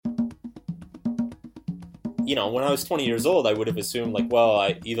when I was 20 years old, I would have assumed like,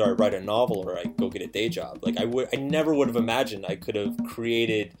 well, either I write a novel or I go get a day job. Like I never would have imagined I could have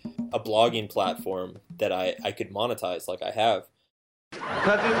created a blogging platform that I could monetize like I have.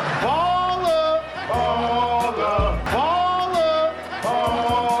 Cause it's baller, baller, baller,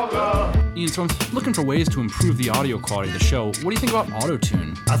 baller. Ian, so I'm looking for ways to improve the audio quality of the show. What do you think about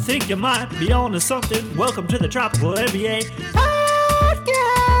auto-tune? I think you might be on to something. Welcome to the Tropical MBA Podcast.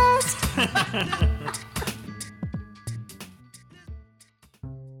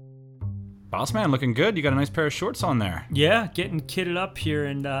 Boss man, looking good. You got a nice pair of shorts on there. Yeah, getting kitted up here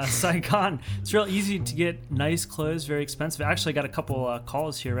in Saigon. It's real easy to get nice clothes, very expensive. Actually, I got a couple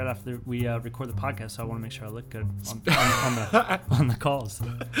calls here right after we record the podcast, so I want to make sure I look good on the calls.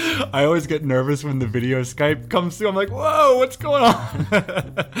 I always get nervous when the video Skype comes through. I'm like, whoa, what's going on?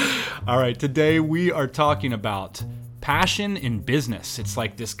 All right, today we are talking about passion in business. It's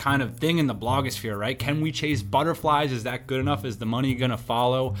like this kind of thing in the blogosphere, right? Can we chase butterflies? Is that good enough? Is the money gonna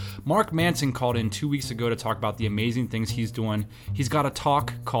follow? Mark Manson called in 2 weeks ago to talk about the amazing things he's doing. He's got a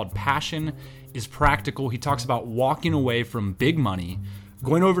talk called Passion is Practical. He talks about walking away from big money,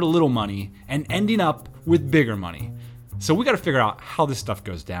 going over to little money, and ending up with bigger money. So we got to figure out how this stuff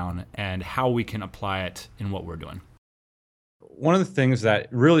goes down and how we can apply it in what we're doing. One of the things that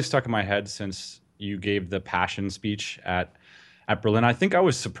really stuck in my head since you gave the passion speech at Berlin, I think I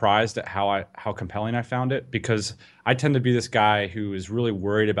was surprised at how compelling I found it, because I tend to be this guy who is really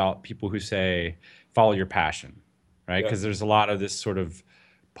worried about people who say, follow your passion, right? Because there's a lot of this sort of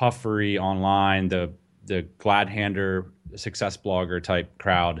puffery online, the glad-hander, success blogger type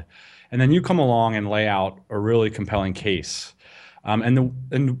crowd. And then you come along and lay out a really compelling case. How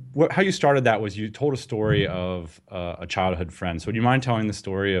you started that was you told a story of a childhood friend. So would you mind telling the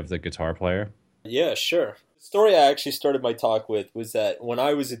story of the guitar player? Yeah, sure. The story I actually started my talk with was that when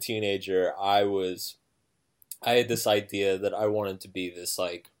I was a teenager, I had this idea that I wanted to be this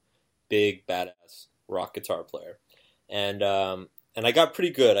like big badass rock guitar player, and I got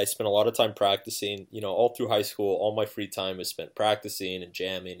pretty good. I spent a lot of time practicing. All through high school, all my free time was spent practicing and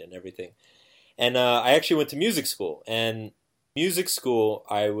jamming and everything. And I actually went to music school. And music school,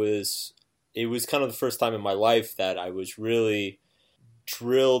 it was kind of the first time in my life that I was really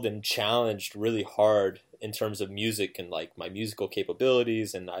drilled and challenged really hard in terms of music and like my musical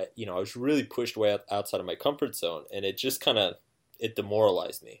capabilities, and I was really pushed way outside of my comfort zone, and it just it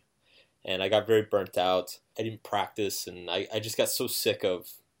demoralized me, and I got very burnt out. I didn't practice, and I just got so sick of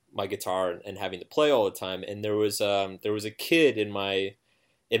my guitar and having to play all the time. And there was a kid in my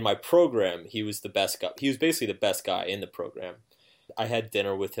program. He was the best guy. He was basically the best guy in the program. I had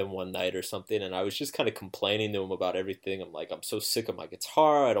dinner with him one night or something, and I was just kind of complaining to him about everything. I'm like, I'm so sick of my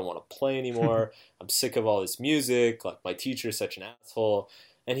guitar. I don't want to play anymore. I'm sick of all this music. Like, my teacher is such an asshole.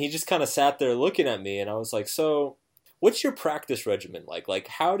 And he just kind of sat there looking at me, and I was like, so what's your practice regimen like? Like,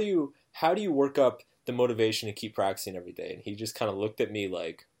 how do you work up the motivation to keep practicing every day? And he just kind of looked at me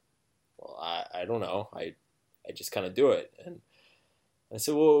like, well, I don't know. I just kind of do it. And I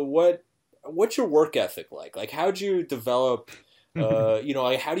said, well, what's your work ethic like? Like, how'd you develop how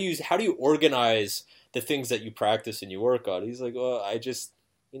do you organize the things that you practice and you work on? He's like, well, I just,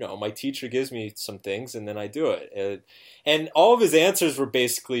 my teacher gives me some things and then I do it. And all of his answers were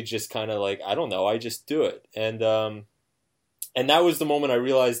basically just kind of like, I don't know, I just do it. And that was the moment I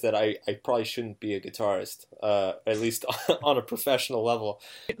realized that I probably shouldn't be a guitarist, at least on a professional level.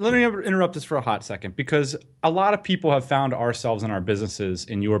 Let me interrupt this for a hot second, because a lot of people have found ourselves in our businesses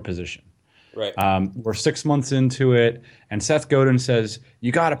in your position. Right. We're 6 months into it, and Seth Godin says,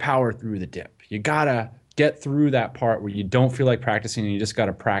 you got to power through the dip. You got to get through that part where you don't feel like practicing and you just got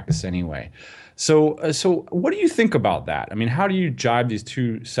to practice anyway. So what do you think about that? I mean, how do you jibe these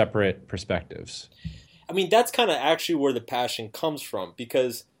two separate perspectives? I mean, that's kind of actually where the passion comes from,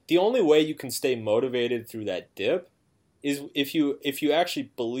 because the only way you can stay motivated through that dip is if you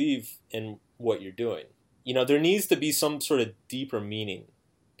actually believe in what you're doing. There needs to be some sort of deeper meaning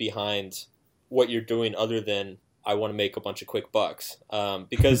behind what you're doing other than I want to make a bunch of quick bucks.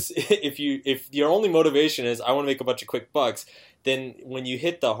 Because if your only motivation is I want to make a bunch of quick bucks, then when you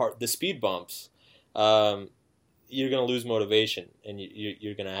hit the speed bumps, you're going to lose motivation, and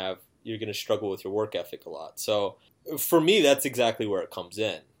you're going to struggle with your work ethic a lot. So for me, that's exactly where it comes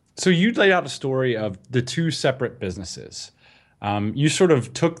in. So you laid out a story of the two separate businesses. You sort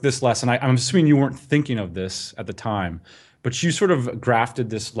of took this lesson. I'm assuming you weren't thinking of this at the time, but you sort of grafted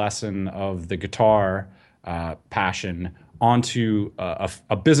this lesson of the guitar passion onto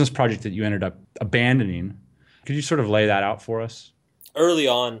a business project that you ended up abandoning. Could you sort of lay that out for us? Early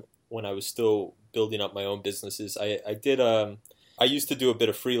on, when I was still building up my own businesses, I used to do a bit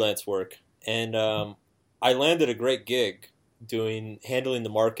of freelance work, and I landed a great gig handling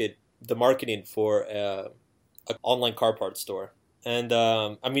the marketing for an online car parts store. And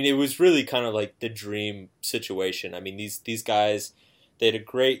I mean, it was really kind of like the dream situation. I mean, these guys, they had a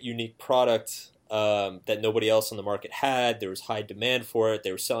great, unique product that nobody else on the market had. There was high demand for it.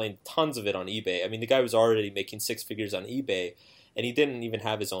 They were selling tons of it on eBay. I mean, the guy was already making six figures on eBay, and he didn't even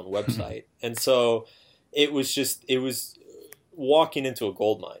have his own website. And so it was walking into a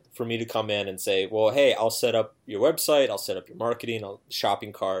gold mine for me to come in and say, well, hey, I'll set up your website, I'll set up your marketing,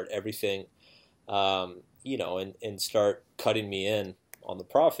 shopping cart, everything, and start cutting me in on the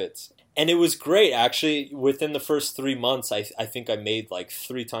profits. And it was great, actually. Within the first 3 months, I think I made like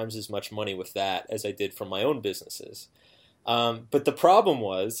 3 times as much money with that as I did from my own businesses. But the problem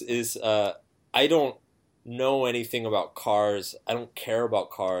is I don't know anything about cars. I don't care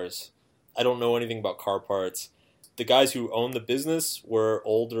about cars. I don't know anything about car parts. The guys who owned the business were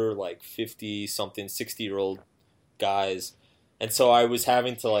older, like 50-something, 60-year-old guys. And so I was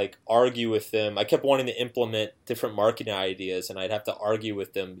having to like argue with them. I kept wanting to implement different marketing ideas, and I'd have to argue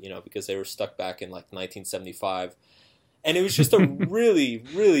with them, because they were stuck back in like 1975. And it was just a really,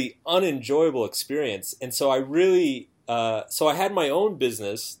 really unenjoyable experience. And so I really, so I had my own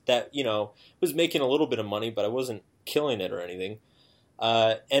business that, was making a little bit of money, but I wasn't killing it or anything.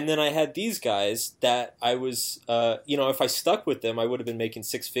 And then I had these guys that I was, if I stuck with them, I would have been making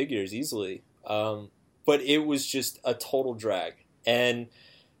 6 figures easily. But it was just a total drag. And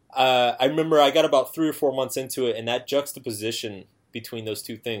I remember I got about 3 or 4 months into it, and that juxtaposition between those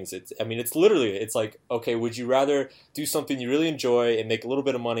two things, it's like, okay, would you rather do something you really enjoy and make a little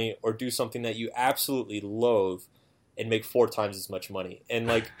bit of money, or do something that you absolutely loathe and make 4 times as much money? And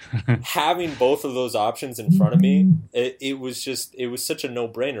like having both of those options in front of me, it was such a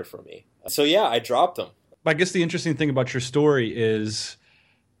no-brainer for me. So yeah, I dropped them. I guess the interesting thing about your story is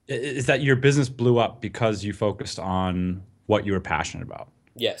that your business blew up because you focused on what you were passionate about.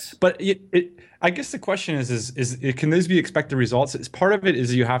 Yes. But I guess the question is can those be expected results? Part of it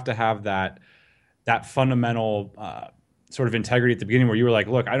is you have to have that fundamental sort of integrity at the beginning where you were like,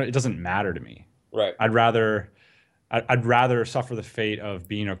 look, it doesn't matter to me. Right. I'd rather suffer the fate of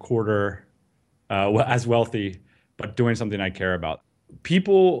being a quarter as wealthy, but doing something I care about.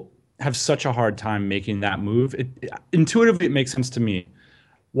 People have such a hard time making that move. Intuitively, it makes sense to me.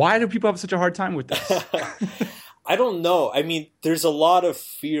 Why do people have such a hard time with this? I don't know. I mean, there's a lot of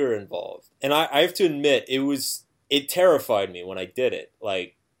fear involved. And I have to admit, it terrified me when I did it.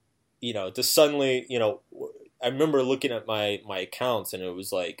 Like, to suddenly, I remember looking at my accounts, and it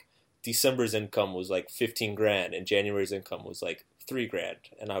was like December's income was like 15 grand and January's income was like 3 grand.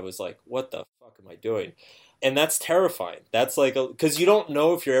 And I was like, what the fuck am I doing? And that's terrifying. That's like, because you don't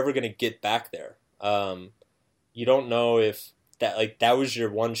know if you're ever going to get back there. You don't know if that was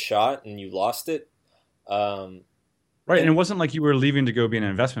your one shot and you lost it. Right, and it wasn't like you were leaving to go be an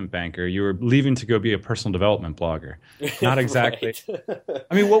investment banker. You were leaving to go be a personal development blogger. Not exactly.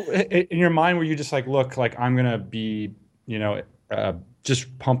 I mean, what in your mind were you just like, look, like I'm gonna be,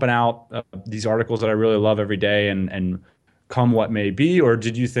 just pumping out these articles that I really love every day, and come what may be, or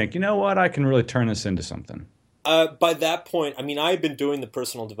did you think, you know what, I can really turn this into something? By that point, I mean, I had been doing the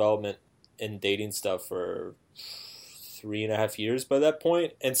personal development and dating stuff for 3.5 years by that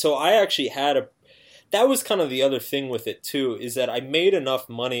point, and so I actually that was kind of the other thing with it too, is that I made enough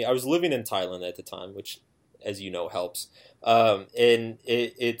money. I was living in Thailand at the time, which, as you know, helps. And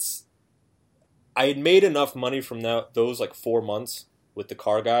I had made enough money from those like 4 months with the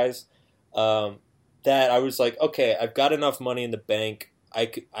car guys that I was like, okay, I've got enough money in the bank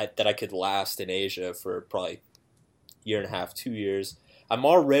that I could last in Asia for probably 1.5 2 years. I'm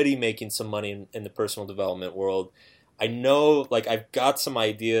already making some money in the personal development world. I know, like, I've got some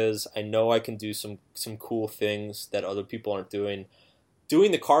ideas. I know I can do some cool things that other people aren't doing.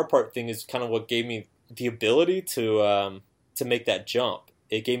 Doing the car part thing is kind of what gave me the ability to make that jump.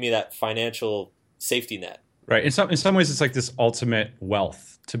 It gave me that financial safety net. Right. In some ways, it's like this ultimate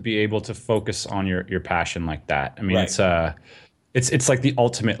wealth to be able to focus on your passion like that. I mean, right. It's like the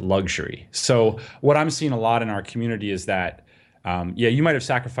ultimate luxury. So what I'm seeing a lot in our community is that, you might have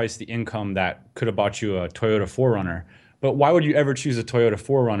sacrificed the income that could have bought you a Toyota 4Runner, but why would you ever choose a Toyota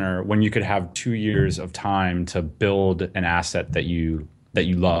 4Runner when you could have 2 years of time to build an asset that you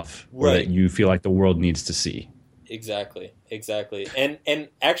love, or right, that you feel like the world needs to see? Exactly. And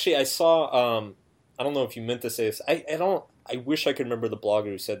actually, I saw. I don't know if you meant to say this. I wish I could remember the blogger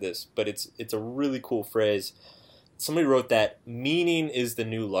who said this, but it's a really cool phrase. Somebody wrote that meaning is the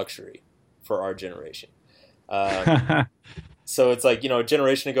new luxury for our generation. So it's like, a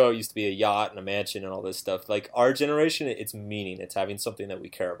generation ago, it used to be a yacht and a mansion and all this stuff. Like our generation, it's meaning. It's having something that we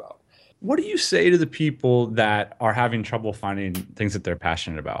care about. What do you say to the people that are having trouble finding things that they're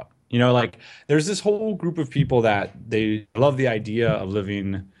passionate about? Like there's this whole group of people that they love the idea of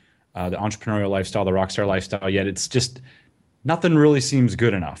living the entrepreneurial lifestyle, the rockstar lifestyle, yet it's just nothing really seems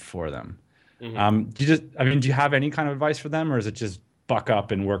good enough for them. Mm-hmm. Do you have any kind of advice for them, or is it just buck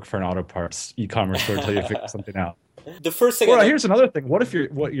up and work for an auto parts e-commerce store until you figure something out? The first thing. Here's another thing. What if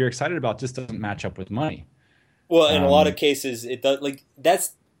what you're excited about just doesn't match up with money? Well, in a lot of cases, it does. Like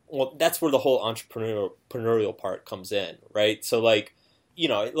that's where the whole entrepreneurial part comes in, right? So like,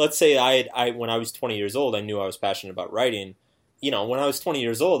 let's say I when I was 20 years old, I knew I was passionate about writing. When I was 20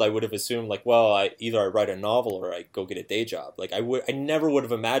 years old, I would have assumed like, well, I write a novel or I go get a day job. Like I never would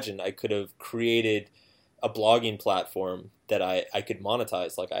have imagined I could have created a blogging platform that I could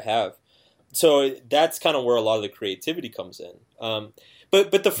monetize like I have. So that's kind of where a lot of the creativity comes in.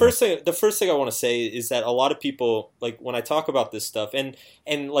 But the first thing I want to say is that a lot of people, like when I talk about this stuff, and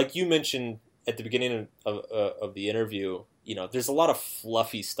like you mentioned at the beginning of the interview, there's a lot of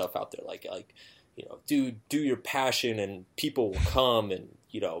fluffy stuff out there, like do your passion and people will come and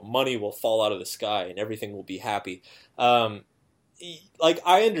money will fall out of the sky and everything will be happy. Like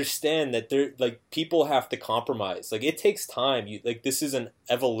I understand that people have to compromise. Like it takes time. This is an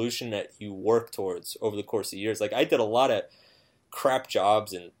evolution that you work towards over the course of years. Like I did a lot of crap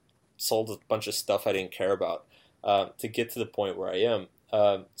jobs and sold a bunch of stuff I didn't care about to get to the point where I am.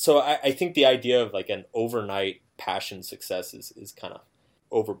 So I think the idea of like an overnight passion success is kind of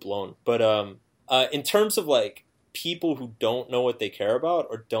overblown. But in terms of like people who don't know what they care about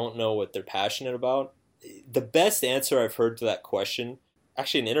or don't know what they're passionate about, the best answer I've heard to that question,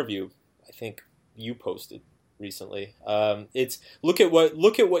 actually an interview I think you posted recently, it's look at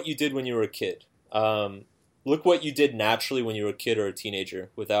what you did when you were a kid. Look what you did naturally when you were a kid or a teenager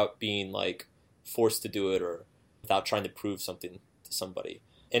without being like forced to do it or without trying to prove something to somebody.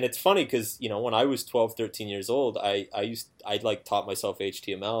 And it's funny because, when I was 12, 13 years old, I taught myself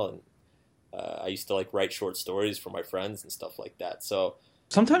HTML and I used to like write short stories for my friends and stuff like that. So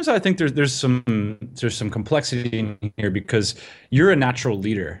sometimes I think there's some complexity in here because you're a natural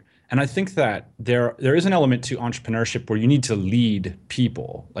leader. And I think that there is an element to entrepreneurship where you need to lead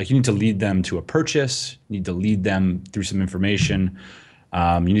people. Like you need to lead them to a purchase, you need to lead them through some information,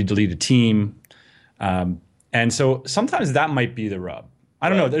 you need to lead a team. And so sometimes that might be the rub. I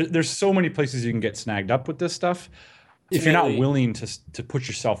don't know. There's so many places you can get snagged up with this stuff if you're not willing to put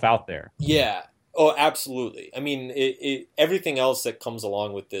yourself out there. Yeah. Oh, absolutely. I mean, everything else that comes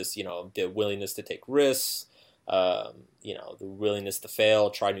along with this, the willingness to take risks, the willingness to fail,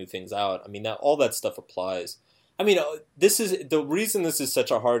 try new things out. I mean, all that stuff applies. I mean, the reason this is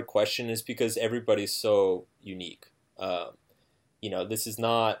such a hard question is because everybody's so unique. This is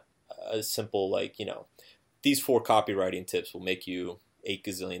not a simple, like, these 4 copywriting tips will make you $8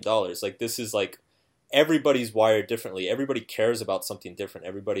 gazillion. Like, this is like everybody's wired differently. Everybody cares about something different.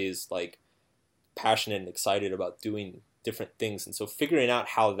 Everybody is like passionate and excited about doing different things. And so figuring out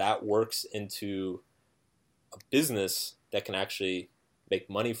how that works into a business that can actually make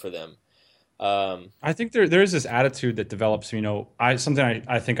money for them. I think there is this attitude that develops, something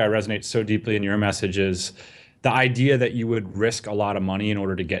I think I resonate so deeply in your message is the idea that you would risk a lot of money in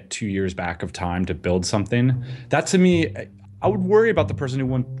order to get 2 years back of time to build something. That to me, I would worry about the person who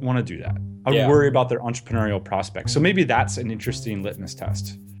wouldn't want to do that. I would worry about their entrepreneurial prospects. So maybe that's an interesting litmus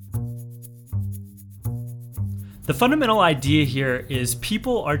test. The fundamental idea here is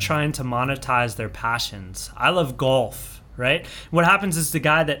people are trying to monetize their passions. I love golf, right? What happens is the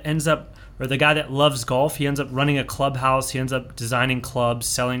guy that loves golf, he ends up running a clubhouse, he ends up designing clubs,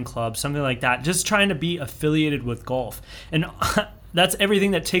 selling clubs, something like that, just trying to be affiliated with golf. And that's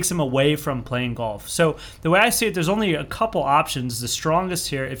everything that takes him away from playing golf. So the way I see it, there's only a couple options. The strongest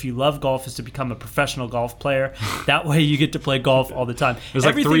here, if you love golf, is to become a professional golf player. That way you get to play golf all the time. There's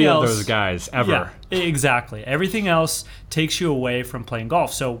like 3 of those guys ever. Yeah, exactly. Everything else takes you away from playing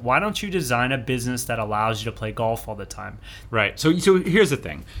golf. So why don't you design a business that allows you to play golf all the time? Right. So here's the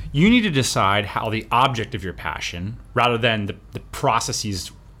thing. You need to decide how the object of your passion, rather than the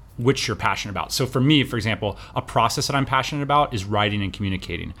processes which you're passionate about. So for me, for example, a process that I'm passionate about is writing and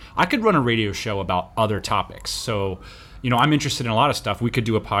communicating. I could run a radio show about other topics. So, I'm interested in a lot of stuff. We could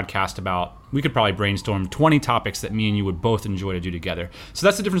do a podcast we could probably brainstorm 20 topics that me and you would both enjoy to do together. So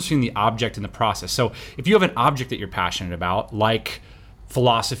that's the difference between the object and the process. So if you have an object that you're passionate about, like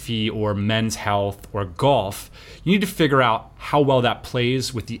philosophy or men's health or golf, you need to figure out how well that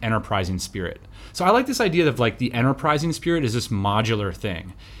plays with the enterprising spirit. So I like this idea of like the enterprising spirit is this modular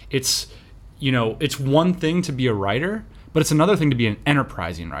thing. It's one thing to be a writer, But it's another thing to be an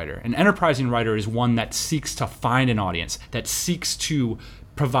enterprising writer. An enterprising writer is one that seeks to find an audience, that seeks to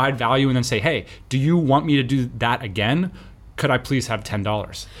provide value and then say, hey, do you want me to do that again? Could I please have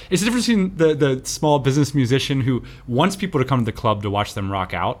 $10? It's the difference between the small business musician who wants people to come to the club to watch them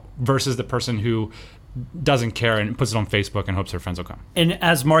rock out versus the person who doesn't care and puts it on Facebook and hopes their friends will come. And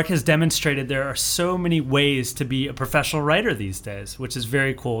as Mark has demonstrated, there are so many ways to be a professional writer these days, which is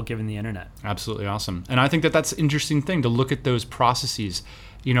very cool given the internet. Absolutely awesome. And I think that that's an interesting thing to look at those processes.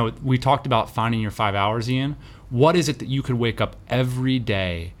 You know, we talked about finding your 5 hours, Ian. What is it that you could wake up every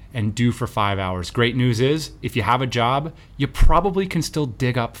day and do for 5 hours? Great news is, if you have a job, you probably can still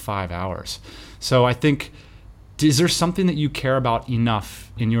dig up 5 hours. So I think, is there something that you care about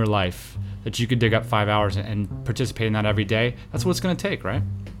enough in your life that you could dig up 5 hours and participate in that every day? That's what it's going to take, right?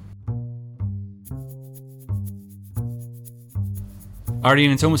 All right,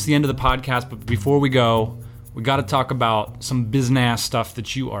 Ian, it's almost the end of the podcast, but before we go, we got to talk about some business stuff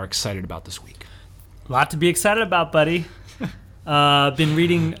that you are excited about this week. A lot to be excited about, buddy. Been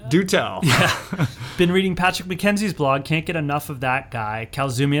reading... Do tell. Yeah. Been reading Patrick McKenzie's blog. Can't get enough of that guy.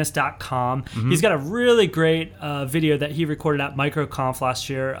 calzumius.com. He's got a really great video that he recorded at MicroConf last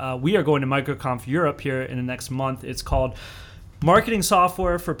year. We are going to MicroConf Europe here in the next month. It's called Marketing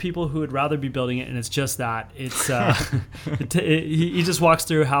Software for People Who Would Rather Be Building It, and it's just that. It's he just walks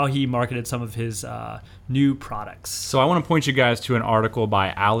through how he marketed some of his new products. So I want to point you guys to an article by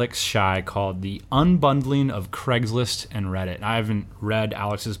Alex Shy called The Unbundling of Craigslist and Reddit. I haven't read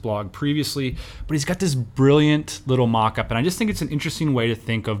Alex's blog previously, but he's got this brilliant little mock-up, and I just think it's an interesting way to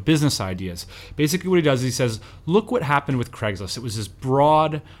think of business ideas. Basically what he does is he says, look what happened with Craigslist. It was this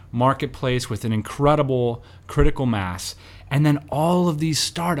broad marketplace with an incredible critical mass. And then all of these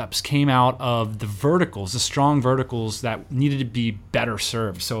startups came out of the verticals, the strong verticals that needed to be better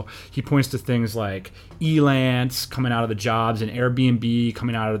served. So he points to things like Elance coming out of the jobs and Airbnb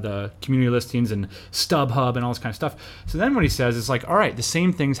coming out of the community listings and StubHub and all this kind of stuff. So then what he says is like, all right, the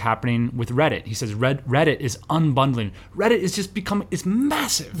same thing's happening with Reddit. He says Reddit is unbundling. Reddit is just it's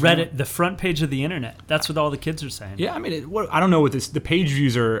massive. Reddit, the front page of the internet. That's what all the kids are saying. Yeah, I mean, I don't know what the page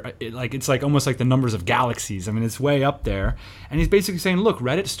views are, it's like almost like the numbers of galaxies. I mean, it's way up there. And he's basically saying, look,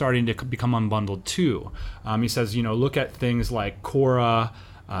 Reddit's starting to become unbundled too. He says, look at things like Quora,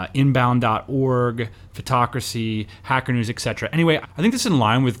 inbound.org, Photocracy, Hacker News, etc. Anyway, I think this is in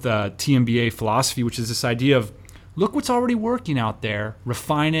line with TMBA philosophy, which is this idea of look what's already working out there,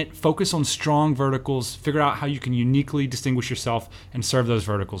 refine it, focus on strong verticals, figure out how you can uniquely distinguish yourself and serve those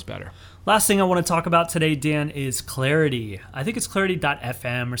verticals better. Last thing I want to talk about today, Dan, is Clarity. I think it's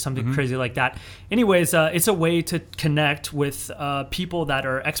clarity.fm or something crazy like that. Anyways, it's a way to connect with people that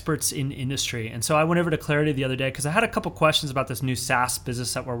are experts in industry. And so I went over to Clarity the other day because I had a couple questions about this new SaaS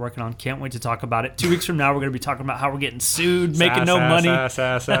business that we're working on. Can't wait to talk about it. 2 weeks from now, we're going to be talking about how we're getting sued, making no money.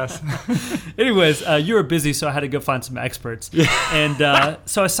 Anyways, you were busy, so I had to go find some experts. Yeah. And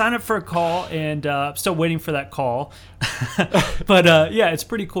so I signed up for a call, and I'm still waiting for that call. But yeah, it's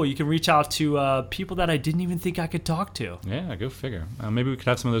pretty cool. You can reach out to people that I didn't even think I could talk to. Yeah, go figure. Maybe we could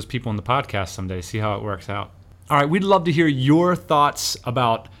have some of those people on the podcast someday, see how it works out. All right, we'd love to hear your thoughts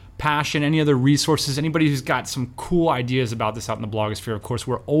about passion, any other resources, anybody who's got some cool ideas about this out in the blogosphere. Of course,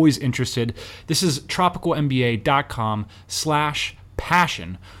 we're always interested. This is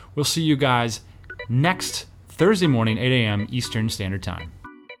tropicalmba.com/passion. We'll see you guys next Thursday morning, 8 a.m. Eastern Standard Time.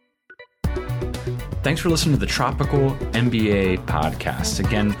 Thanks for listening to the Tropical MBA podcast.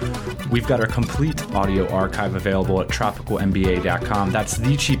 Again, we've got our complete audio archive available at tropicalmba.com. That's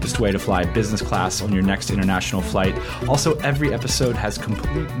the cheapest way to fly business class on your next international flight. Also, every episode has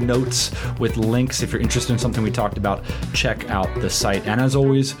complete notes with links. If you're interested in something we talked about, check out the site. And as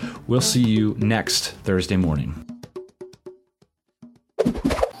always, we'll see you next Thursday morning.